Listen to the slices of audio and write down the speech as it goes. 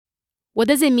What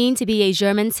does it mean to be a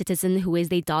German citizen who is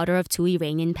the daughter of two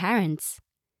Iranian parents?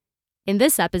 In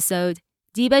this episode,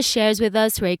 Diba shares with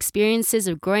us her experiences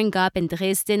of growing up in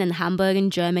Dresden and Hamburg in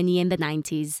Germany in the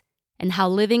 90s, and how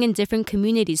living in different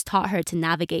communities taught her to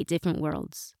navigate different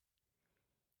worlds.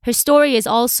 Her story is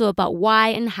also about why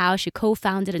and how she co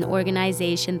founded an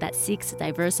organization that seeks to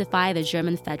diversify the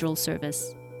German federal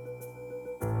service.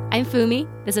 I'm Fumi,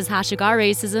 this is Hashigar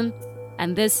Racism,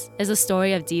 and this is the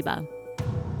story of Diba.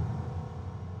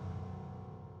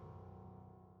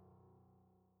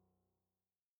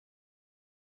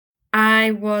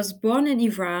 I was born in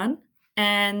Iran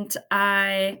and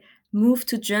I moved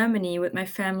to Germany with my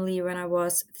family when I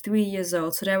was 3 years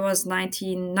old. So that was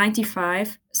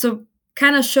 1995. So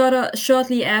kind of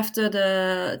shortly after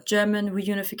the German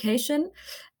reunification.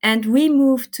 And we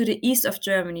moved to the east of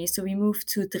Germany. So we moved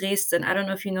to Dresden. I don't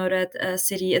know if you know that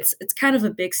city. It's kind of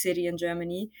a big city in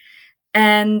Germany.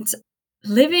 And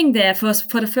living there for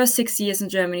the first 6 years in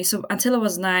Germany, so until I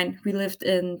was 9, we lived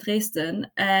in Dresden.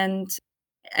 And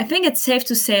I think it's safe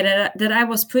to say that I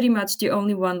was pretty much the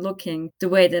only one looking the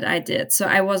way that I did. So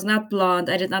I was not blonde.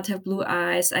 I did not have blue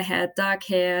eyes. I had dark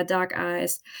hair, dark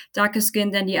eyes, darker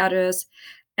skin than the others.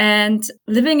 And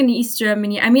living in East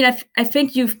Germany, I mean, I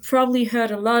think you've probably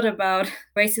heard a lot about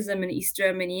racism in East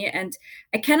Germany, and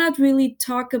I cannot really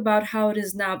talk about how it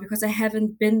is now because I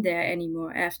haven't been there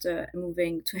anymore after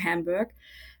moving to Hamburg.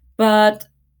 But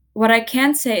what I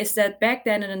can say is that back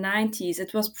then in the 90s,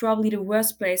 it was probably the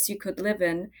worst place you could live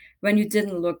in when you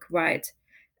didn't look right.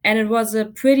 And it was a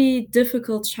pretty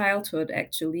difficult childhood,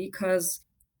 actually, because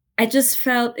I just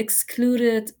felt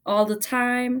excluded all the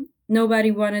time. Nobody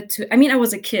wanted to, I mean, I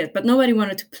was a kid, but nobody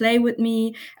wanted to play with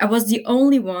me. I was the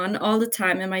only one all the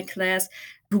time in my class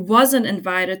who wasn't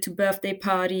invited to birthday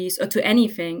parties or to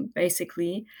anything,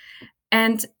 basically.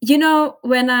 And,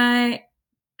 when I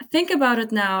think about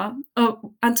it now,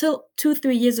 oh, until 2,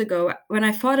 3 years ago, when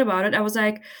I thought about it, I was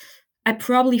like, I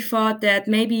probably thought that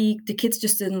maybe the kids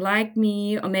just didn't like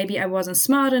me, or maybe I wasn't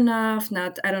smart enough,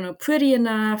 not, I don't know, pretty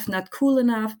enough, not cool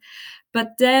enough.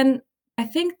 But then I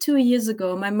think 2 years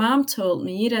ago, my mom told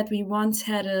me that we once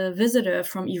had a visitor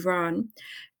from Iran.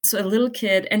 So a little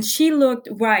kid, and she looked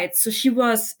white. So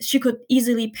she could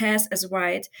easily pass as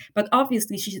white, but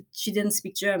obviously she didn't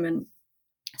speak German.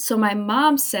 So my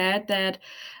mom said that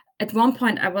at one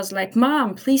point I was like,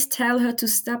 "Mom, please tell her to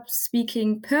stop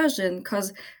speaking Persian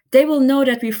because they will know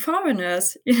that we're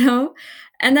foreigners," you know?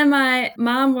 And then my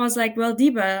mom was like, "Well,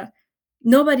 Diba,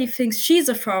 nobody thinks she's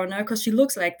a foreigner because she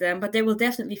looks like them, but they will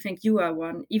definitely think you are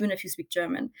one, even if you speak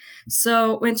German."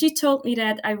 So when she told me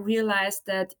that, I realized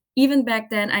that even back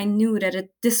then I knew that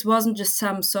this wasn't just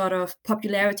some sort of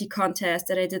popularity contest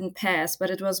that I didn't pass,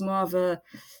 but it was more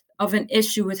of an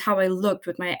issue with how I looked,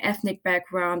 with my ethnic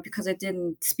background, because I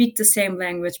didn't speak the same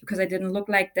language, because I didn't look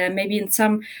like them, maybe in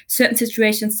some certain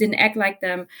situations didn't act like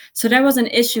them. So that was an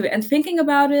issue. And thinking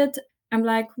about it, I'm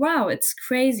like, wow, it's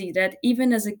crazy that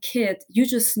even as a kid, you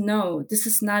just know this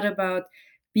is not about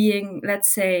being,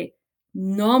 let's say,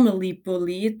 normally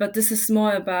bullied, but this is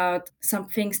more about some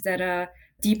things that are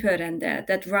deeper than that,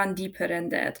 that run deeper than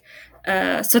that.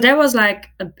 So that was like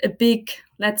a big,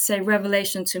 let's say,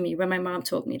 revelation to me when my mom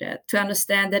told me that, to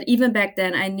understand that even back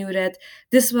then I knew that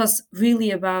this was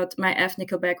really about my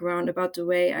ethnic background, about the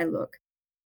way I look.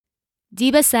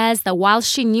 Diba says that while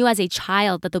she knew as a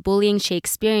child that the bullying she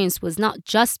experienced was not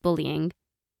just bullying,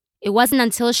 it wasn't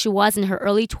until she was in her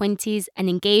early 20s and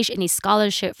engaged in a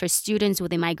scholarship for students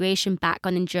with a migration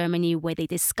background in Germany where they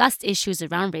discussed issues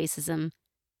around racism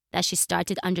that she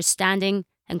started understanding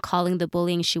and calling the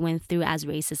bullying she went through as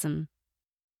racism.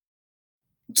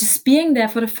 Just being there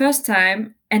for the first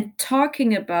time and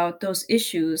talking about those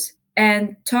issues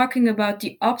and talking about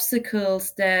the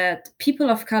obstacles that people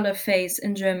of color face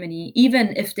in Germany,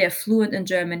 even if they're fluent in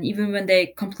German, even when they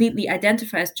completely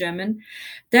identify as German,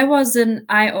 that was an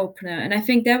eye opener. And I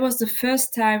think that was the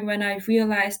first time when I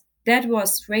realized that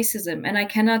was racism. And I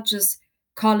cannot just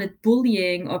call it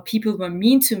bullying or people were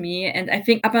mean to me. And I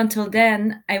think up until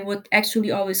then, I would actually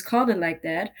always call it like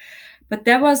that. But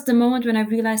that was the moment when I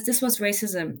realized this was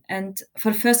racism. And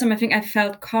for the first time, I think I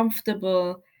felt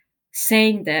comfortable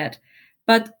saying that.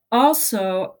 But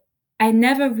also, I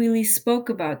never really spoke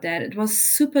about that. It was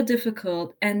super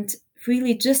difficult. And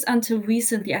really, just until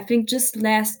recently, I think just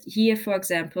last year, for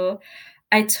example,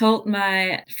 I told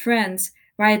my friends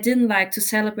why I didn't like to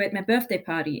celebrate my birthday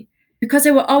party. Because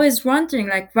they were always wondering,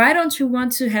 like, why don't you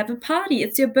want to have a party?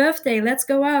 It's your birthday, let's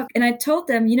go out. And I told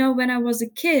them, when I was a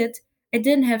kid, I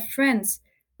didn't have friends.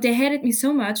 They hated me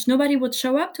so much, nobody would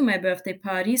show up to my birthday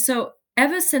party. So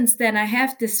ever since then, I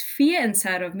have this fear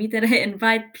inside of me that I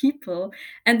invite people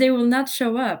and they will not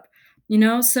show up.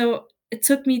 So it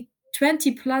took me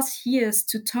 20 plus years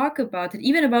to talk about it,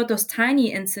 even about those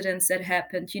tiny incidents that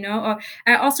happened. Or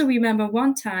I also remember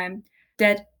one time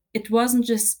that it wasn't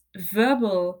just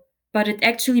verbal, but it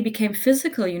actually became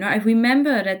physical. I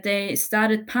remember that they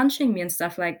started punching me and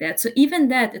stuff like that. So even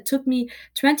that, it took me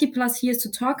 20 plus years to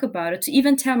talk about it, to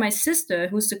even tell my sister,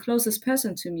 who's the closest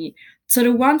person to me. So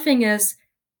the one thing is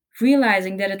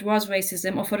realizing that it was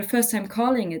racism, or for the first time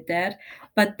calling it that.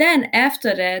 But then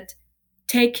after that,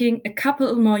 taking a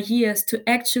couple more years to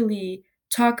actually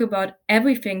talk about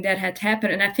everything that had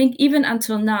happened. And I think even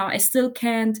until now, I still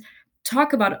can't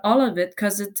talk about all of it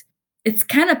because it's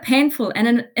kind of painful.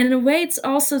 And in a way, it's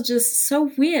also just so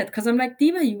weird because I'm like,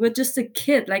 Diva, you were just a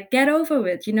kid. Like, get over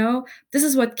it. This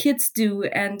is what kids do.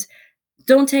 And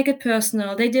don't take it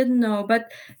personal. They didn't know. But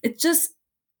it's just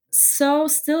so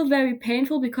still very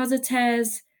painful because it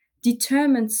has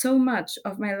determined so much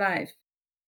of my life.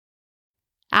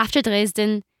 After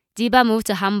Dresden, Diba moved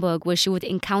to Hamburg where she would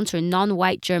encounter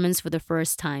non-white Germans for the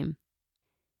first time.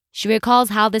 She recalls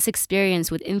how this experience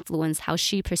would influence how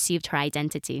she perceived her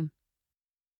identity.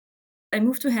 I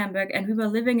moved to Hamburg and we were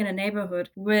living in a neighborhood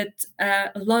with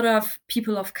a lot of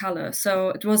people of color. So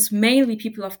it was mainly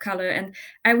people of color. And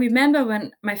I remember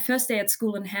when my first day at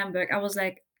school in Hamburg, I was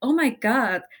like, oh my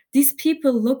God, these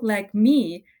people look like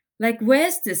me. Like,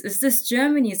 where's this? Is this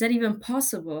Germany? Is that even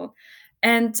possible?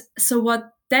 And so,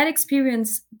 what that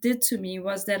experience did to me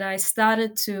was that I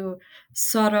started to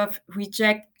sort of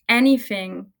reject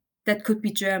anything that could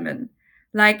be German.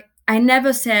 Like, I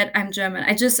never said I'm German.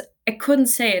 I couldn't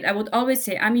say it. I would always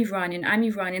say I'm Iranian, I'm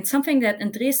Iranian, something that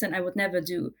in Dresden I would never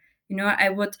do. I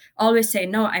would always say,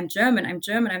 no, I'm German, I'm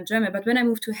German, I'm German. But when I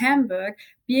moved to Hamburg,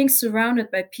 being surrounded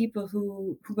by people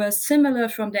who were similar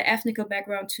from their ethnic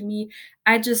background to me,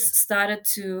 I just started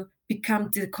to become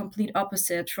the complete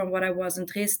opposite from what I was in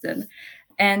Dresden.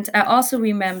 And I also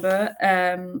remember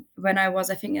when I was,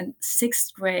 I think, in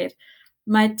sixth grade,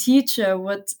 my teacher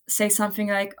would say something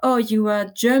like, "Oh, you are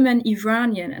German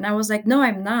Iranian." And I was like, "No,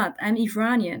 I'm not. I'm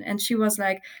Iranian." And she was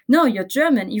like, "No, you're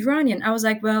German Iranian." I was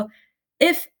like, "Well,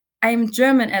 if I'm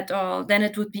German at all, then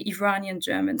it would be Iranian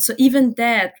German." So even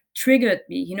that triggered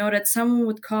me, that someone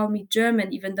would call me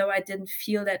German even though I didn't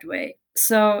feel that way.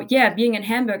 So, yeah, being in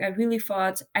Hamburg, I really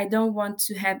thought I don't want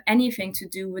to have anything to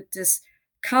do with this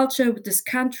culture, with this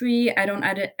country. I don't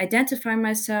identify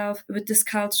myself with this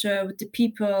culture, with the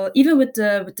people, even with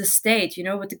the state,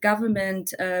 with the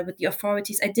government, with the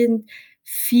authorities. I didn't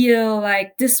feel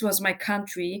like this was my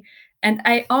country. And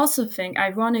I also think,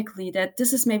 ironically, that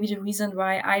this is maybe the reason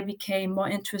why I became more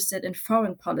interested in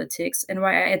foreign politics and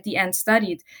why I, at the end,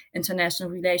 studied international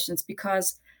relations,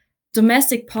 because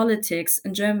domestic politics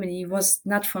in Germany was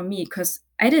not for me because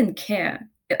I didn't care.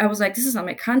 I was like, this is not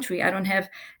my country.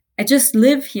 I just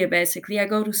live here basically. I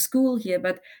go to school here,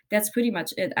 but that's pretty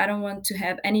much it. I don't want to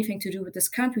have anything to do with this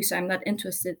country, so I'm not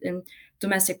interested in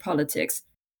domestic politics.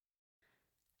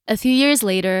 A few years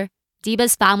later,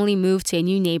 Diba's family moved to a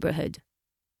new neighborhood.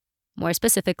 More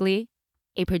specifically,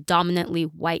 a predominantly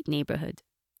white neighborhood.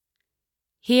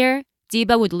 Here,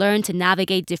 Diba would learn to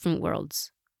navigate different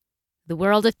worlds: the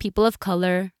world of people of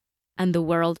color and the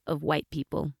world of white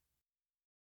people.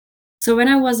 So when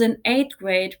I was in eighth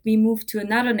grade, we moved to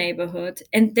another neighborhood,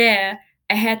 and there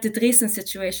I had the Dresden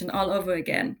situation all over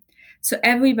again. So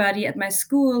everybody at my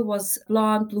school was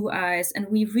blonde, blue eyes, and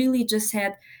we really just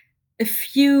had a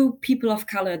few people of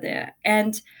color there.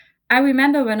 And I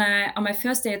remember when on my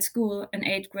first day at school in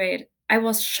eighth grade, I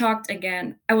was shocked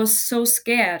again. I was so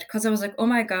scared because I was like, oh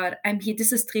my God, I'm here.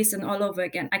 This is Dresden all over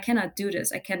again. I cannot do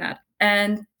this. I cannot.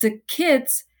 And the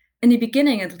kids, in the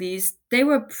beginning at least, they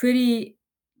were pretty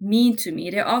mean to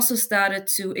me. They also started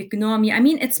to ignore me. I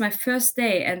mean, it's my first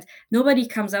day and nobody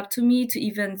comes up to me to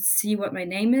even see what my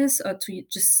name is or to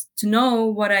just to know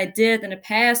what I did in the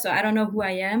past, or I don't know who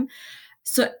I am.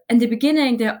 So in the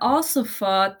beginning, they also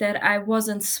thought that I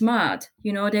wasn't smart.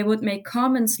 They would make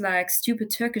comments like stupid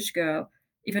Turkish girl,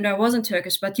 even though I wasn't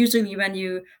Turkish. But usually, when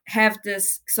you have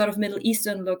this sort of Middle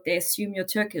Eastern look, they assume you're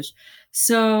Turkish.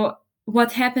 So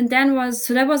what happened then was,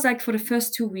 so that was like for the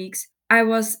first 2 weeks, I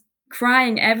was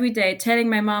crying every day, telling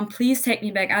my mom, please take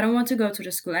me back. I don't want to go to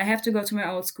the school. I have to go to my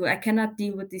old school. I cannot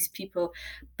deal with these people.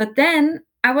 But then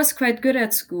I was quite good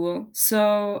at school.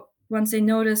 So once they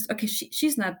noticed, okay,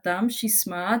 she's not dumb, she's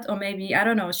smart, or maybe, I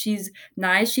don't know, she's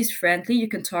nice, she's friendly, you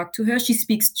can talk to her, she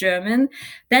speaks German,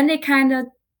 then they kind of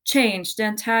changed the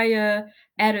entire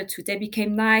attitude. They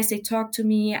became nice, they talked to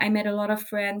me, I made a lot of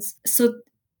friends. So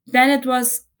then it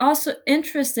was also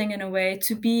interesting in a way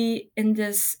to be in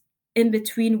this in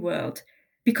between world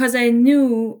because I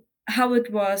knew how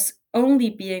it was only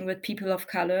being with people of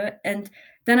color and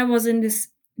Then I was in this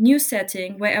new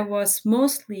setting where I was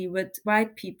mostly with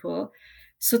white people.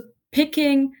 So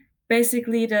picking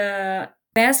basically the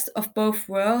best of both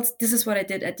worlds, this is what I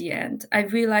did at the end. I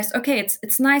realized, okay,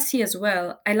 it's nice here as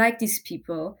well. I like these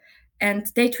people and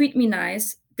they treat me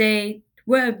nice. They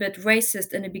were a bit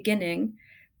racist in the beginning,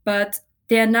 but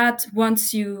they're not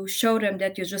once you show them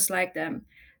that you're just like them.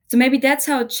 So maybe that's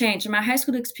how it changed. My high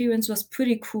school experience was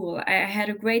pretty cool. I had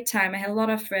a great time. I had a lot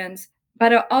of friends.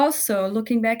 But I also,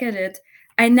 looking back at it,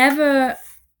 I never,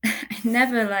 I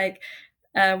never like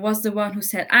was the one who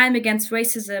said I'm against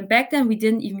racism. Back then, we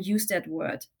didn't even use that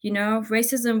word. You know,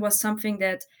 racism was something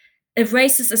that if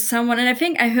racist is someone, and I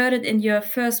think I heard it in your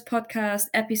first podcast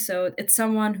episode. It's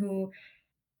someone who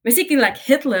basically like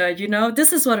Hitler, you know,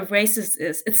 this is what a racist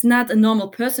is. It's not a normal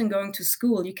person going to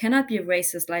school. You cannot be a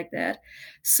racist like that.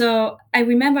 So I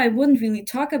remember I wouldn't really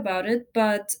talk about it,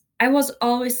 but I was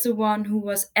always the one who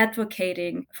was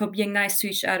advocating for being nice to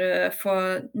each other,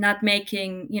 for not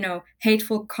making, you know,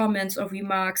 hateful comments or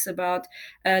remarks about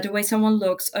the way someone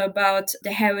looks, about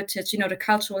the heritage, you know, the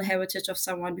cultural heritage of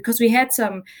someone, because we had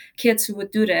some kids who would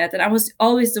do that. And I was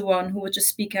always the one who would just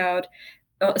speak out,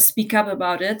 speak up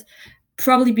about it,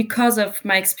 probably because of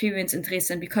my experience in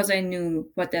Dresden, because I knew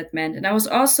what that meant. And I was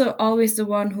also always the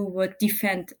one who would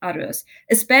defend others,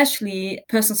 especially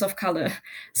persons of color.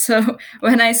 So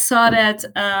when I saw that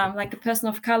like a person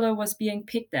of color was being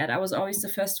picked at, I was always the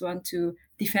first one to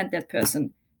defend that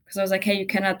person. Because I was like, hey, you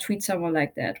cannot treat someone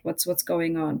like that. What's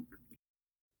going on?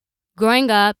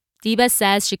 Growing up, Diba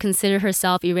says she considered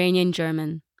herself Iranian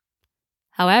German.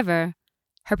 However,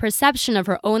 her perception of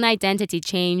her own identity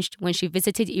changed when she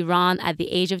visited Iran at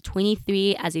the age of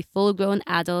 23 as a full grown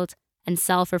adult and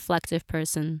self reflective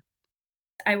person.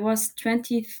 I was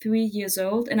 23 years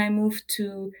old and I moved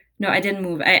to, no, I didn't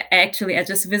move. I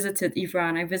just visited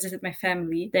Iran. I visited my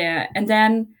family there. And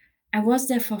then I was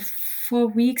there for 4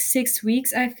 weeks, 6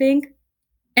 weeks, I think.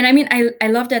 And I mean, I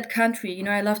love that country, you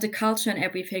know, I love the culture and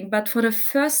everything. But for the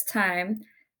first time,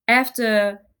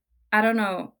 after, I don't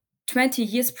know, 20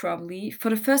 years probably, for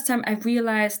the first time, I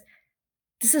realized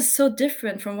this is so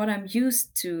different from what I'm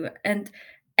used to. And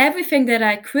everything that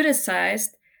I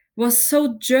criticized was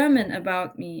so German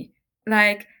about me.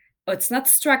 Like, oh, it's not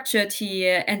structured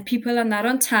here and people are not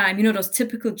on time, you know, those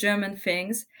typical German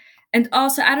things. And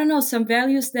also, I don't know, some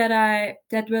values that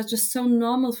were just so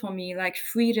normal for me, like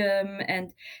freedom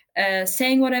and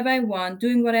saying whatever I want,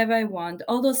 doing whatever I want,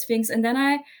 all those things. And then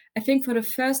I think for the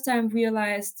first time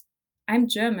realized I'm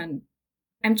German.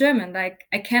 I'm German. Like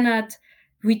I cannot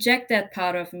reject that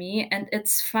part of me and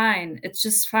it's fine. It's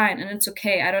just fine and it's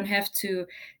okay. I don't have to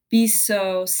be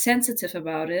so sensitive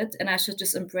about it and I should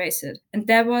just embrace it. And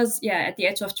that was yeah, at the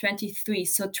age of 23.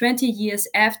 So 20 years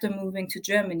after moving to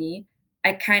Germany,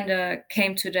 I kind of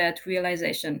came to that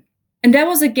realization. And that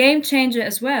was a game changer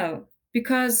as well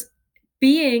because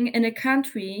being in a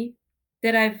country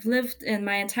that I've lived in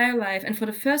my entire life and for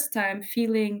the first time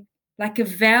feeling like a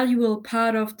valuable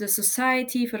part of the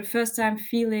society, for the first time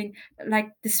feeling like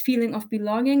this feeling of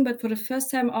belonging, but for the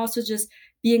first time also just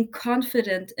being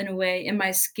confident in a way in my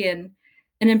skin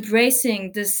and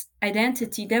embracing this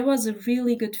identity. That was a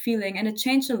really good feeling and it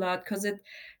changed a lot because it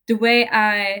the way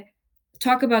I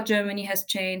talk about Germany has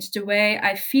changed, the way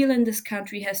I feel in this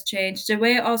country has changed, the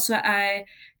way also I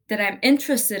that I'm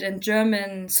interested in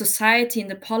German society, in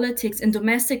the politics, in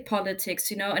domestic politics,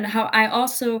 you know, and how I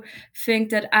also think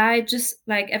that I, just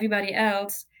like everybody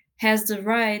else, has the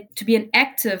right to be an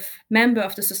active member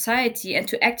of the society and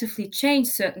to actively change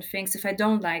certain things if I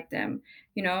don't like them,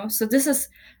 you know. So this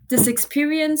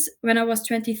experience when I was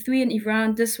 23 in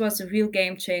Iran, this was a real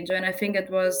game changer, and I think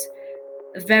it was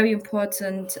a very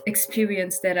important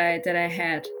experience that I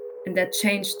had, and that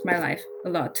changed my life a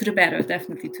lot to the better,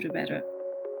 definitely to the better.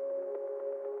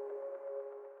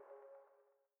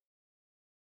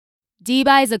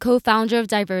 Diba is a co founder of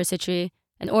Diversity,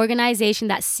 an organization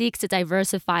that seeks to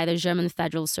diversify the German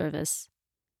federal service.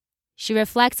 She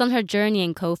reflects on her journey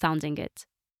in co founding it.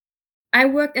 I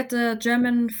worked at the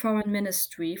German Foreign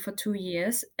Ministry for 2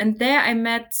 years, and there I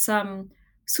met some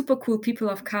super cool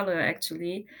people of color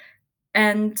actually.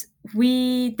 And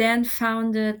we then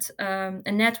founded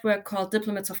a network called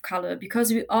Diplomats of Color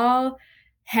because we all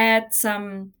had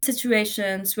some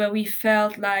situations where we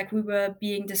felt like we were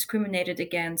being discriminated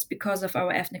against because of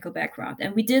our ethnical background.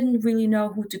 And we didn't really know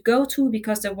who to go to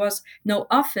because there was no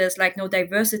office, like no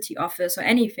diversity office or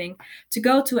anything to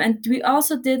go to. And we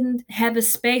also didn't have a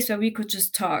space where we could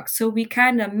just talk. So we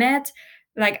kind of met,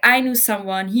 like I knew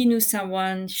someone, he knew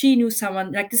someone, she knew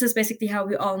someone. Like this is basically how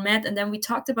we all met. And then we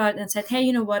talked about it and said, hey,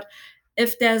 you know what?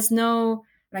 If there's no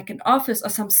like an office or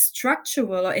some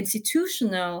structural or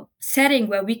institutional setting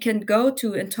where we can go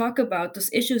to and talk about those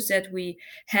issues that we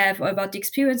have or about the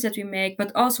experience that we make,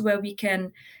 but also where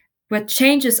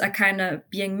changes are kind of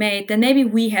being made, then maybe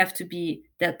we have to be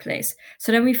that place.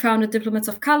 So then we founded Diplomats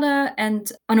of Color,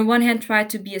 and on the one hand, tried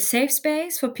to be a safe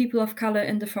space for people of color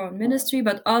in the foreign ministry,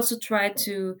 but also tried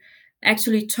to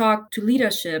actually talk to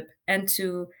leadership and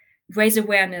to raise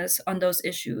awareness on those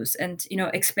issues and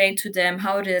explain to them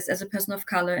how it is as a person of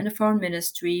color in the foreign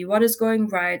ministry, what is going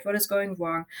right, what is going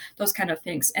wrong, those kind of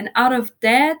things. And out of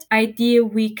that idea,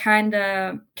 we kind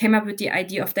of came up with the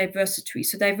idea of diversity.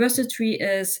 So diversity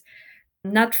is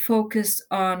not focused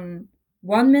on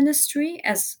one ministry,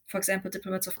 as for example,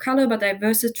 Diplomats of Color, but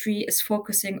diversity is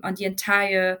focusing on the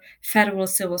entire federal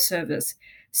civil service.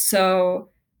 So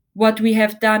what we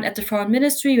have done at the foreign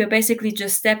ministry, we're basically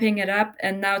just stepping it up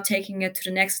and now taking it to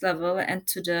the next level and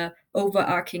to the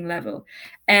overarching level.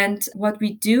 And what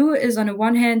we do is, on the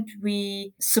one hand,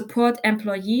 we support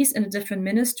employees in the different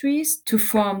ministries to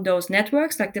form those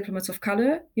networks like Diplomats of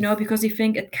Color, because we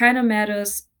think it kind of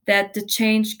matters that the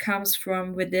change comes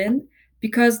from within,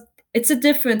 because it's a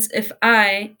difference if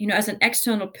I, as an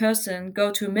external person,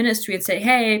 go to a ministry and say,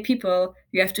 hey, people,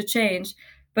 you have to change.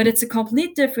 But it's a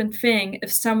complete different thing if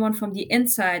someone from the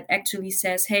inside actually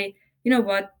says, hey, you know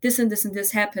what, this and this and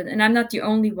this happened. And I'm not the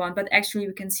only one, but actually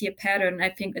we can see a pattern. I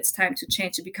think it's time to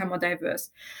change, to become more diverse.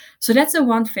 So that's the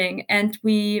one thing. And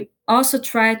we also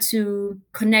try to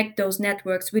connect those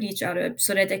networks with each other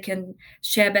so that they can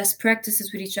share best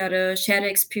practices with each other, share their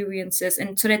experiences,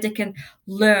 and so that they can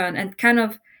learn and kind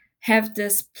of have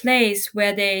this place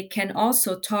where they can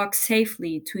also talk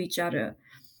safely to each other.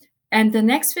 And the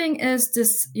next thing is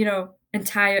this,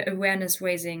 entire awareness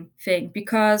raising thing,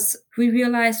 because we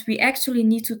realized we actually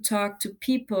need to talk to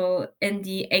people in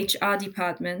the HR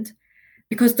department,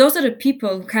 because those are the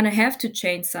people who kind of have to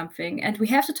change something. And we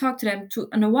have to talk to them to,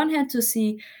 on the one hand, to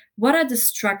see what are the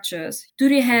structures. Do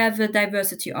they have a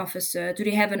diversity officer? Do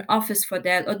they have an office for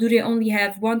that? Or do they only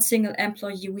have one single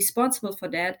employee responsible for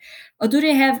that? Or do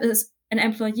they have an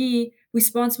employee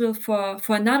responsible for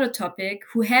another topic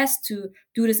who has to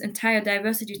do this entire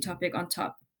diversity topic on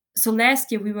top? So last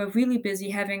year we were really busy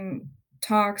having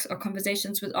talks or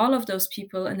conversations with all of those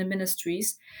people in the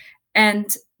ministries.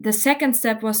 And the second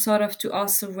step was sort of to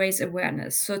also raise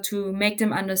awareness. So to make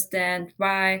them understand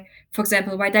why, for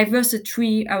example, why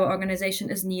Diversity, our organization,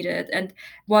 is needed, and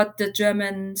what the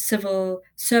German civil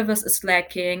service is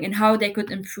lacking and how they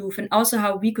could improve, and also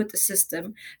how we could assist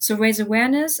them. So raise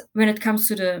awareness when it comes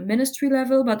to the ministry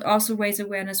level, but also raise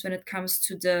awareness when it comes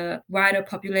to the wider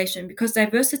population, because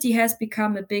diversity has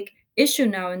become a big issue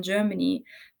now in Germany,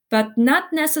 but not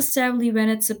necessarily when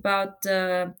it's about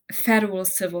the federal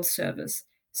civil service.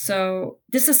 So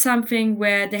this is something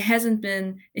where there hasn't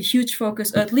been a huge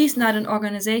focus, or at least not an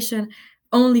organization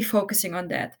only focusing on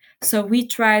that. So we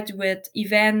tried with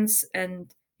events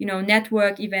and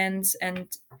network events and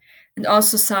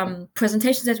also some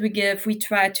presentations that we give. We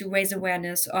try to raise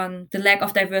awareness on the lack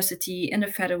of diversity in the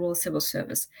federal civil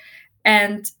service.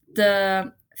 And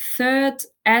the third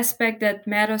aspect that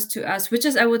matters to us, which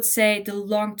is, I would say, the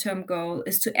long-term goal,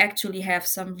 is to actually have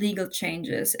some legal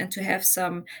changes and to have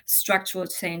some structural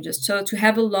changes. So to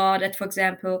have a law that, for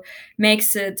example,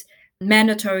 makes it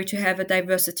mandatory to have a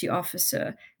diversity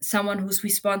officer, someone who's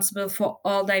responsible for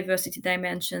all diversity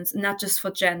dimensions, not just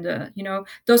for gender,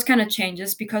 those kind of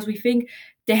changes, because we think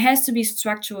there has to be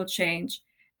structural change.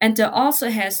 And there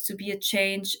also has to be a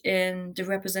change in the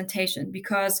representation,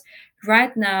 because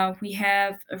right now we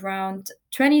have around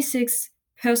 26%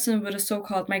 with a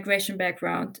so-called migration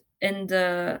background in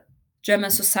the German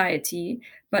society,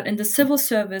 but in the civil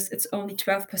service, it's only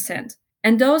 12%.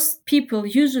 And those people,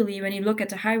 usually, when you look at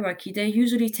the hierarchy, they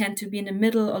usually tend to be in the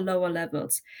middle or lower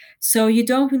levels. So you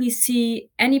don't really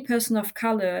see any person of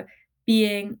color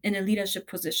being in a leadership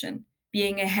position,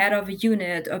 being a head of a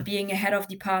unit or being a head of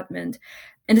department.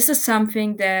 And this is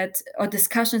something that, or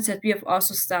discussions that we have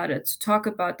also started to talk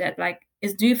about that, like,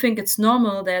 do you think it's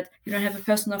normal that you don't have a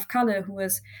person of color who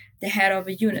is the head of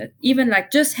a unit? Even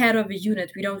like just head of a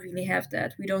unit, we don't really have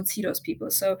that. We don't see those people.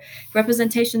 So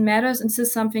representation matters, and this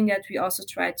is something that we also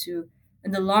try to,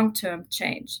 in the long term,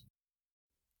 change.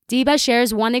 Diba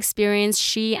shares one experience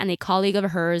she and a colleague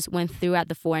of hers went through at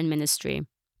the foreign ministry.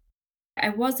 I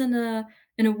was in a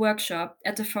workshop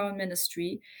at the foreign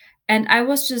ministry, and I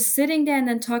was just sitting there and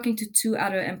then talking to two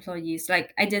other employees.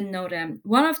 Like, I didn't know them.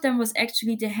 One of them was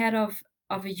actually the head of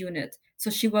a unit, so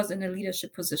she was in a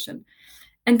leadership position.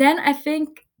 And then I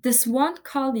think this one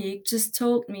colleague just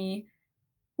told me,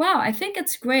 Wow, I think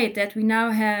it's great that we now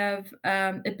have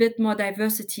a bit more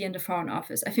diversity in the Foreign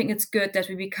Office. I think it's good that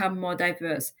we become more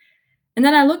diverse. And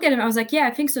then I looked at him, I was like, yeah,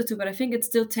 I think so too, but I think it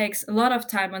still takes a lot of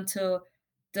time until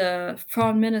the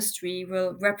foreign ministry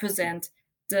will represent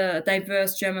the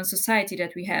diverse German society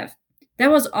that we have. That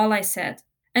was all I said.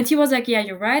 And he was like, yeah,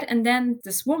 you're right. And then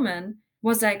this woman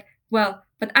was like, well,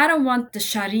 but I don't want the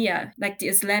Sharia, like the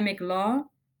Islamic law.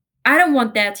 I don't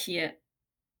want that here.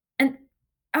 And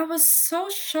I was so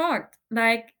shocked.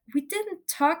 Like, we didn't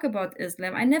talk about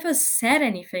Islam. I never said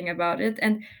anything about it.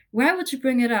 And why would you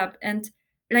bring it up? And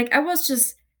like, I was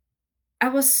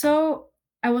so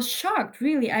I was shocked,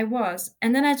 really, I was.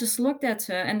 And then I just looked at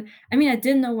her and I mean, I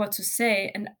didn't know what to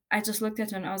say. And I just looked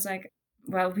at her and I was like,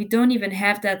 well, we don't even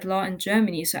have that law in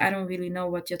Germany, so I don't really know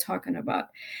what you're talking about.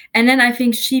 And then I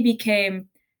think she became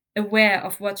aware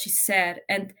of what she said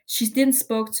and she didn't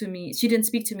speak to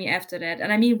me after that.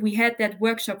 And I mean, we had that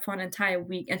workshop for an entire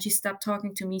week and she stopped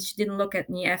talking to me. She didn't look at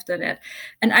me after that.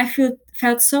 And I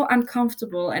felt so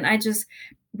uncomfortable and I just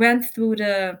went through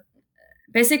the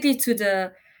basically to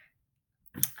the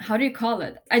how do you call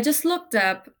it? I just looked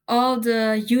up all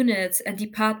the units and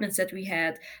departments that we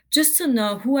had just to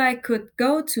know who I could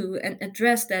go to and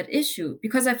address that issue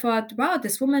because I thought, wow,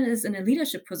 this woman is in a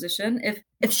leadership position.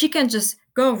 If she can just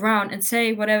go around and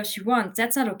say whatever she wants,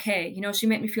 that's not okay. You know, she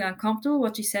made me feel uncomfortable.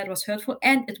 What she said was hurtful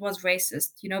and it was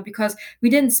racist, you know, because we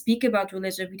didn't speak about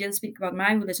religion. We didn't speak about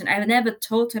my religion. I never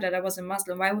told her that I was a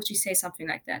Muslim. Why would she say something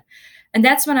like that? And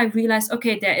that's when I realized,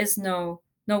 okay, there is no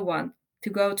one to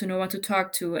go to, no one to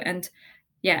talk to, and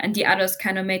yeah, and the others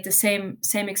kind of made the same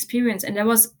experience. And there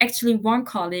was actually one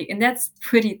colleague, and that's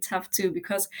pretty tough too,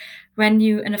 because when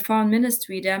you in a foreign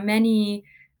ministry, there are many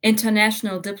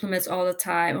international diplomats all the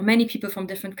time, or many people from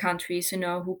different countries, you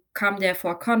know, who come there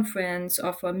for a conference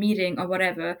or for a meeting or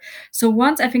whatever. So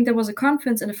once I think there was a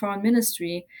conference in the foreign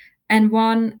ministry, and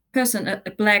one person, a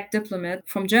black diplomat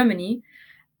from Germany,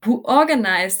 who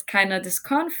organized kind of this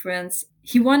conference,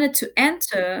 he wanted to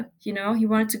enter, you know, he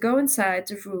wanted to go inside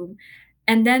the room.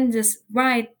 And then this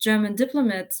white German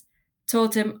diplomat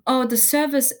told him, oh, the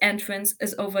service entrance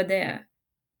is over there.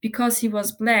 Because he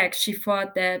was black, she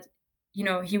thought that, you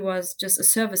know, he was just a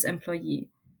service employee.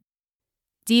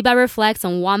 Diba reflects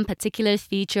on one particular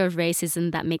feature of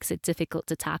racism that makes it difficult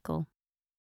to tackle.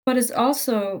 What is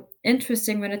also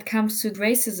interesting when it comes to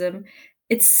racism,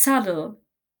 it's subtle.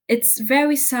 It's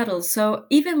very subtle. So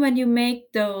even when you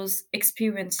make those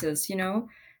experiences, you know,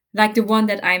 like the one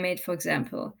that I made, for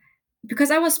example,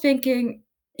 because I was thinking,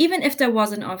 even if there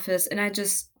was an office and I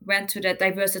just went to that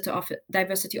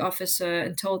diversity officer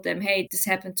and told them, hey, this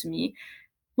happened to me,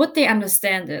 would they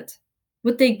understand it?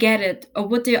 Would they get it? Or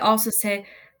would they also say,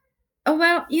 oh,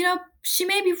 well, you know, she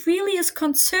maybe really is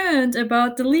concerned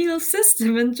about the legal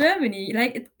system in Germany.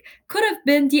 Like, it could have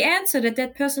been the answer that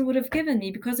that person would have given me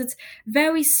because it's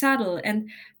very subtle. And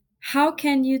how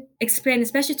can you explain,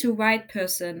 especially to a white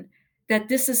person, that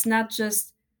this is not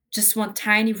just one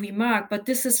tiny remark, but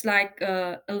this is like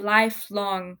a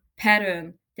lifelong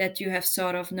pattern that you have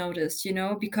sort of noticed, you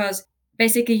know? Because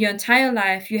basically your entire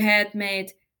life you had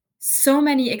made so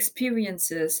many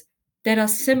experiences that are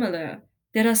similar,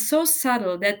 that are so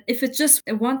subtle that if it's just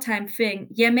a one-time thing,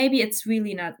 yeah, maybe it's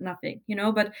really not nothing, you know.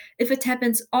 But if it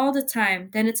happens all the time,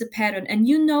 then it's a pattern, and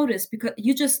you notice because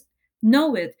you just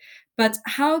know it. But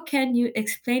how can you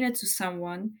explain it to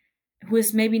someone who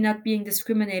is maybe not being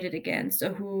discriminated against,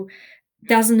 or who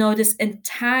doesn't know this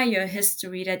entire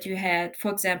history that you had,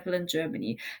 for example, in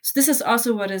Germany? So this is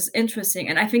also what is interesting,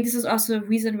 and I think this is also a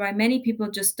reason why many people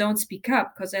just don't speak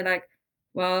up because they're like,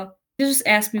 well, they just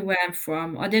ask me where I'm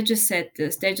from, or they just said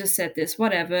this,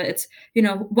 whatever. It's, you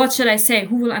know, what should I say?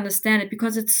 Who will understand it?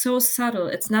 Because it's so subtle.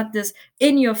 It's not this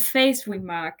in your face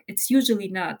remark. It's usually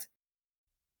not.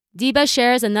 Diba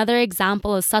shares another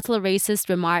example of subtle racist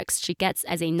remarks she gets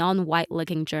as a non-white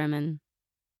looking German.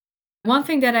 One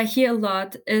thing that I hear a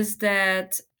lot is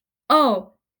that,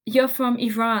 oh, you're from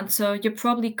Iran, so you're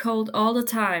probably cold all the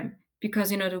time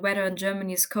because, you know, the weather in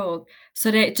Germany is cold.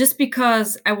 So they just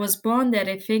because I was born there,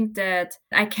 they think that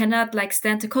I cannot like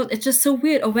stand the cold. It's just so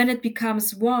weird. Or when it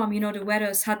becomes warm, you know, the weather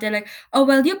is hot, they're like, oh,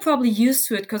 well, you're probably used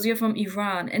to it because you're from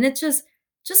Iran. And it just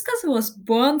because I was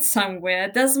born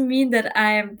somewhere doesn't mean that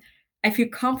I feel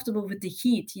comfortable with the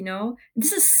heat, you know?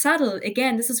 This is subtle.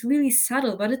 Again, this is really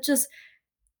subtle, but it just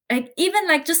like, even,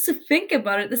 like, just to think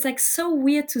about it, it's, like, so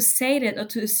weird to say that or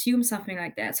to assume something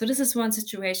like that. So this is one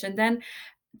situation. Then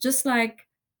just, like,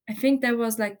 I think that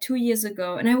was, like, 2 years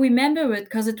ago, and I remember it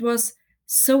because it was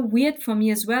so weird for me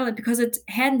as well because it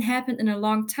hadn't happened in a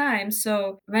long time.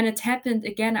 So when it happened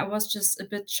again, I was just a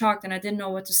bit shocked and I didn't know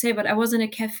what to say. But I was in a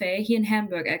cafe here in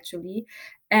Hamburg, actually.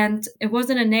 And it was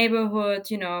in a neighborhood,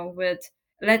 with,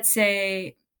 let's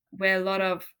say, where a lot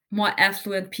of more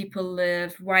affluent people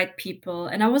live, white people.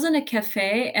 And I was in a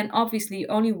cafe, and obviously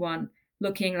only one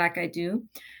looking like I do.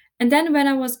 And then when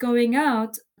I was going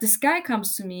out, this guy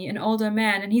comes to me, an older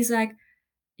man, and he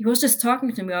was just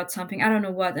talking to me about something, I don't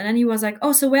know what. And then he was like,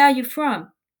 "Oh, so where are you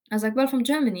from?" I was like, "Well, from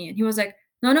Germany." And he was like,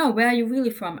 "No, no, where are you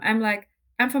really from?" I'm like,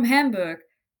 "I'm from Hamburg."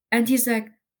 And he's like,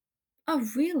 "Oh,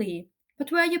 really?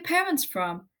 But where are your parents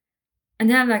from?" And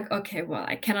then I'm like, "Okay, well,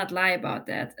 I cannot lie about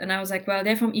that." And I was like, "Well,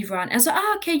 they're from Iran." And so,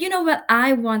 okay, you know what?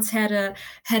 I once had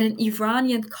an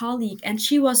Iranian colleague, and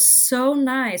she was so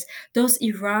nice. Those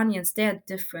Iranians, they're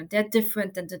different. They're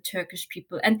different than the Turkish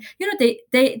people. And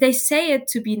they say it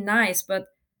to be nice, but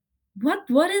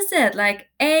what is it? Like,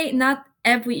 A, not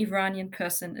every Iranian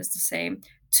person is the same.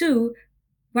 Two,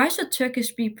 why should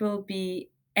Turkish people be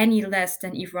any less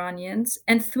than Iranians?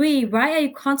 And three, why are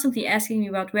you constantly asking me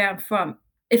about where I'm from?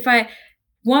 If I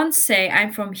once say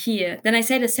I'm from here, then I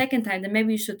say the second time, then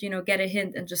maybe you should, get a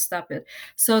hint and just stop it.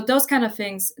 So those kind of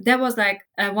things, that was like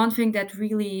one thing that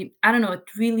really, I don't know, it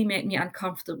really made me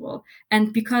uncomfortable.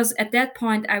 And because at that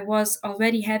point I was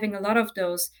already having a lot of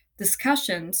those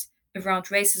discussions around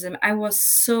racism, I was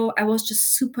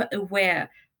just super aware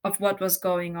of what was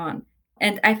going on.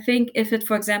 And I think if it,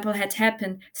 for example, had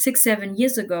happened 6, 7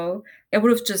 years ago, I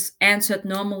would have just answered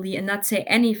normally and not say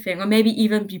anything, or maybe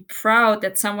even be proud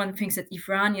that someone thinks that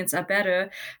Iranians are better.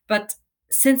 But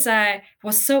since I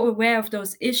was so aware of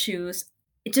those issues,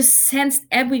 it just sensed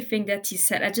everything that he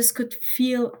said. I just could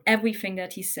feel everything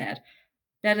that he said.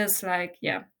 That is like,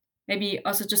 yeah, maybe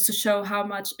also just to show how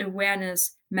much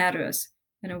awareness matters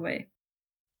in a way.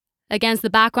 Against the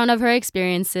background of her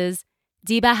experiences,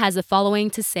 Diba has the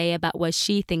following to say about what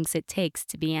she thinks it takes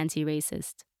to be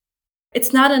anti-racist.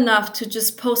 It's not enough to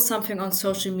just post something on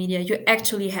social media. You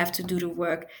actually have to do the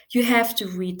work. You have to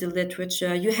read the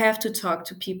literature. You have to talk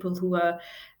to people who are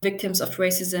victims of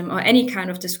racism or any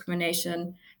kind of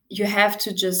discrimination. You have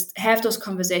to just have those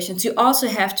conversations. You also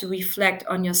have to reflect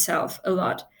on yourself a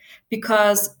lot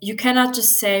because you cannot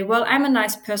just say, "Well, I'm a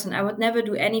nice person. I would never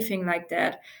do anything like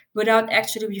that," without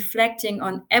actually reflecting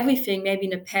on everything maybe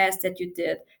in the past that you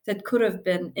did that could have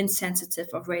been insensitive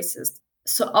or racist.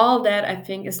 So all that I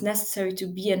think is necessary to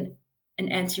be an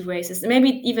anti-racist. And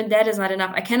maybe even that is not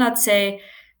enough. I cannot say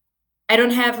I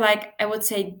don't have, like, I would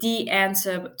say, the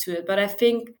answer to it, but I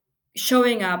think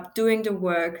showing up, doing the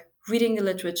work, reading the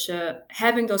literature,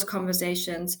 having those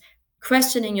conversations,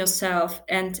 questioning yourself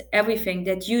and everything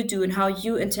that you do and how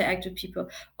you interact with people,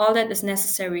 all that is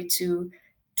necessary to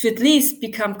at least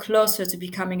become closer to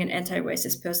becoming an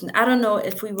anti-racist person. I don't know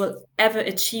if we will ever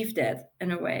achieve that in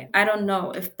a way. I don't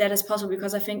know if that is possible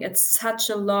because I think it's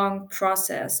such a long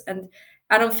process, and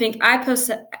I don't think I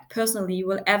personally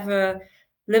will ever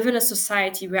live in a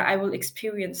society where I will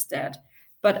experience that.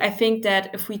 But I think that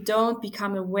if we don't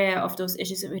become aware of those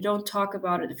issues, if we don't talk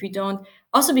about it, if we don't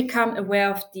also become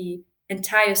aware of the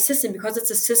entire system, because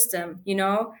it's a system,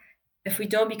 if we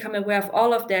don't become aware of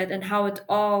all of that and how it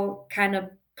all kind of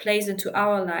plays into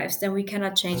our lives, then we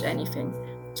cannot change anything.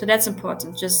 So that's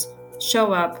important. Just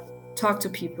show up, talk to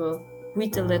people,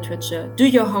 read the literature, do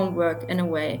your homework in a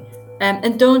way,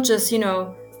 and don't just,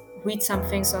 read some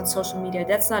things on social media.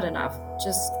 That's not enough.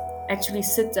 Just actually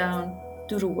sit down,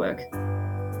 do the work.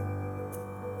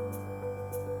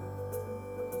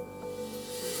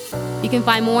 You can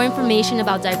find more information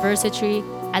about Diversity,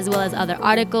 as well as other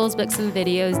articles, books, and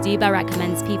videos Diba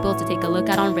recommends people to take a look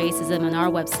at on racism on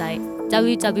our website,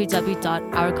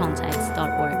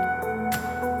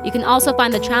 www.ourcontext.org. You can also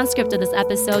find the transcript of this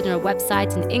episode on our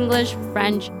website in English,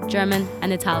 French, German,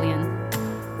 and Italian.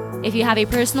 If you have a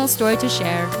personal story to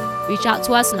share, reach out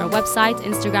to us on our website,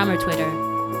 Instagram, or Twitter.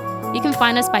 You can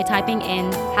find us by typing in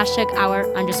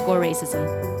 #our_racism.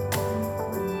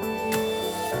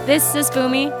 This is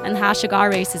Fumi and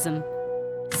 #OurRacism.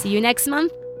 See you next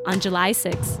month on July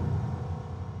 6th.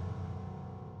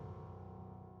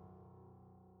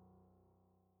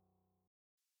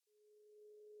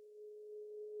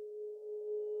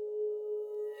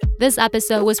 This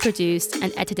episode was produced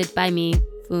and edited by me,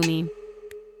 Fumi.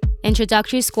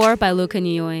 Introductory score by Luca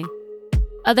Nioi.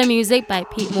 Other music by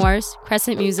Pete Morse,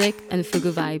 Crescent Music, and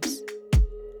Fugu Vibes.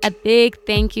 A big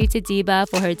thank you to Diba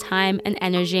for her time and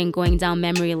energy in going down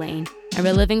memory lane and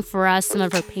reliving for us some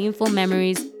of her painful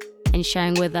memories and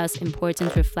sharing with us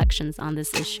important reflections on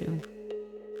this issue.